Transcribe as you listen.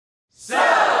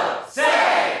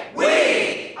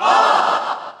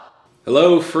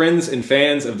Hello, friends and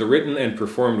fans of the written and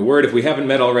performed word. If we haven't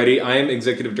met already, I am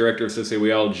Executive Director of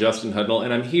SSWA, Justin Hudnall,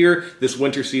 and I'm here this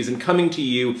winter season coming to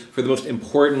you for the most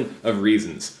important of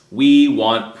reasons. We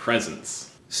want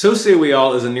presence.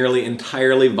 SSWA is a nearly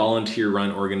entirely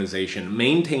volunteer-run organization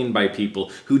maintained by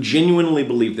people who genuinely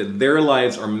believe that their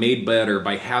lives are made better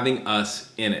by having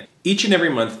us in it. Each and every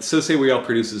month, SSWA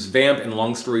produces vamp and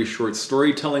long story short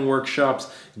storytelling workshops,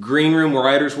 green room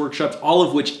writers workshops, all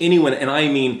of which anyone, and I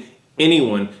mean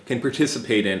anyone, can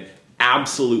participate in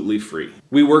absolutely free.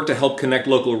 We work to help connect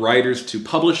local writers to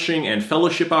publishing and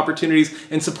fellowship opportunities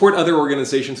and support other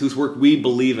organizations whose work we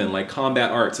believe in, like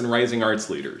Combat Arts and Rising Arts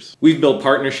Leaders. We've built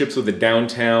partnerships with the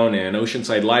downtown and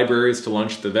Oceanside libraries to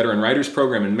launch the Veteran Writers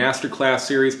Program and Masterclass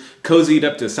series, cozied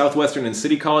up to Southwestern and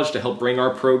City College to help bring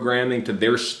our programming to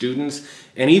their students,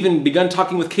 and even begun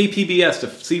talking with KPBS to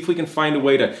see if we can find a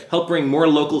way to help bring more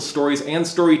local stories and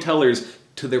storytellers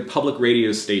to their public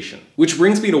radio station. Which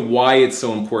brings me to why it's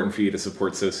so important for you to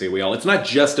support SSWA. It's not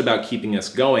just about keeping us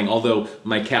going, although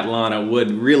my cat Lana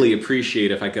would really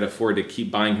appreciate if I could afford to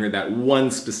keep buying her that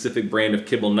one specific brand of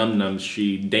kibble num-nums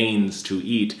she deigns to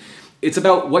eat. It's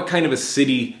about what kind of a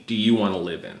city do you want to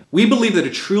live in. We believe that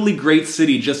a truly great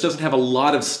city just doesn't have a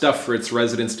lot of stuff for its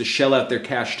residents to shell out their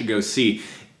cash to go see.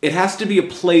 It has to be a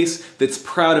place that's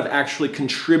proud of actually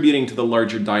contributing to the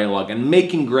larger dialogue and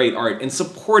making great art and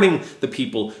supporting the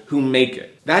people who make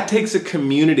it. That takes a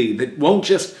community that won't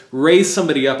just raise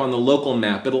somebody up on the local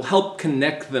map, it'll help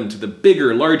connect them to the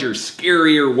bigger, larger,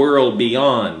 scarier world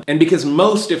beyond. And because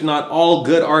most, if not all,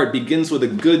 good art begins with a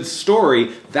good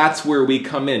story, that's where we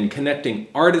come in, connecting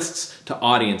artists to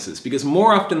audiences. Because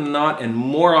more often than not, and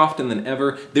more often than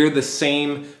ever, they're the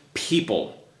same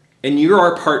people. And you're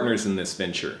our partners in this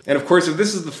venture. And of course, if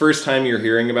this is the first time you're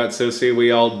hearing about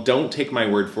SSWA, don't take my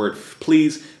word for it.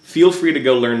 Please feel free to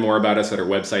go learn more about us at our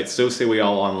website,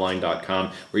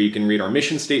 SSWAonline.com, where you can read our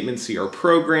mission statement, see our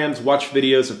programs, watch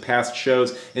videos of past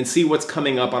shows, and see what's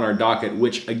coming up on our docket,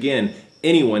 which, again,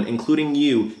 anyone, including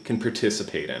you, can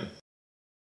participate in.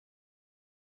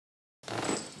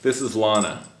 This is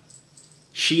Lana.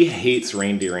 She hates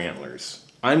reindeer antlers.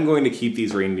 I'm going to keep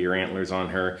these reindeer antlers on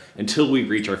her until we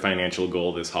reach our financial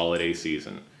goal this holiday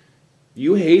season.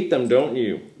 You hate them, don't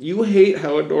you? You hate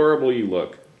how adorable you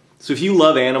look. So if you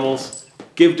love animals,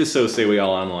 give to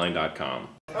SSWAonline.com.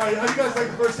 Alright, how do you guys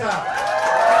like the first half?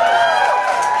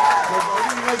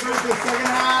 You guys ready for the second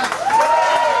half?